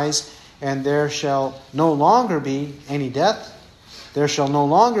their eyes, and there shall no longer be any death. There shall no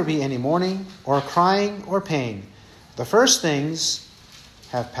longer be any mourning, or crying, or pain. The first things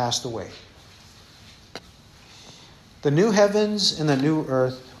have passed away. The new heavens and the new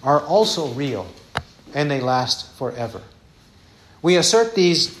earth are also real, and they last forever. We assert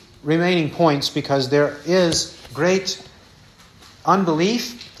these remaining points because there is great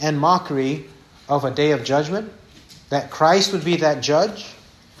unbelief and mockery of a day of judgment, that Christ would be that judge,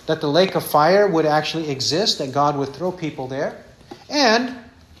 that the lake of fire would actually exist, that God would throw people there, and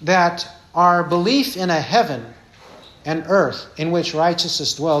that our belief in a heaven and earth in which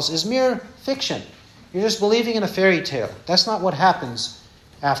righteousness dwells is mere fiction. You're just believing in a fairy tale. That's not what happens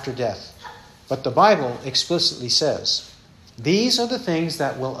after death. But the Bible explicitly says, these are the things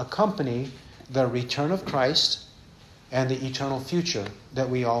that will accompany the return of Christ and the eternal future that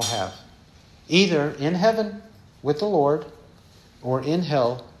we all have. Either in heaven with the Lord or in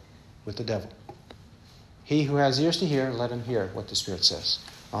hell with the devil. He who has ears to hear, let him hear what the Spirit says.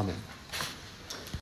 Amen.